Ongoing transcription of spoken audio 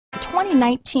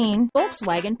2019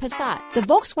 Volkswagen Passat. The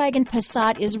Volkswagen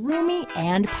Passat is roomy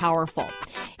and powerful.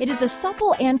 It is a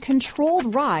supple and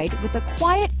controlled ride with a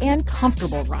quiet and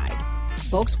comfortable ride.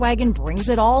 Volkswagen brings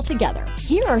it all together.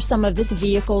 Here are some of this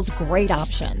vehicle's great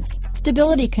options: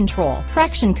 stability control,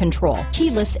 traction control,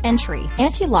 keyless entry,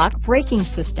 anti-lock braking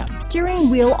system,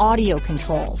 steering wheel audio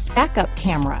controls, backup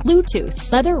camera, Bluetooth,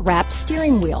 leather-wrapped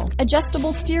steering wheel,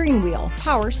 adjustable steering wheel,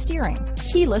 power steering,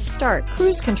 keyless start,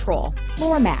 cruise control,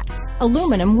 floor mats,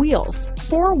 aluminum wheels,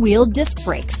 four-wheel disc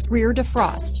brakes, rear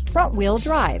defrost, front-wheel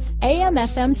drive,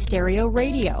 AM/FM stereo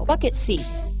radio, bucket seats.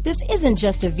 This isn't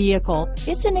just a vehicle,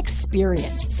 it's an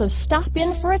experience. So stop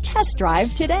in for a test drive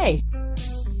today.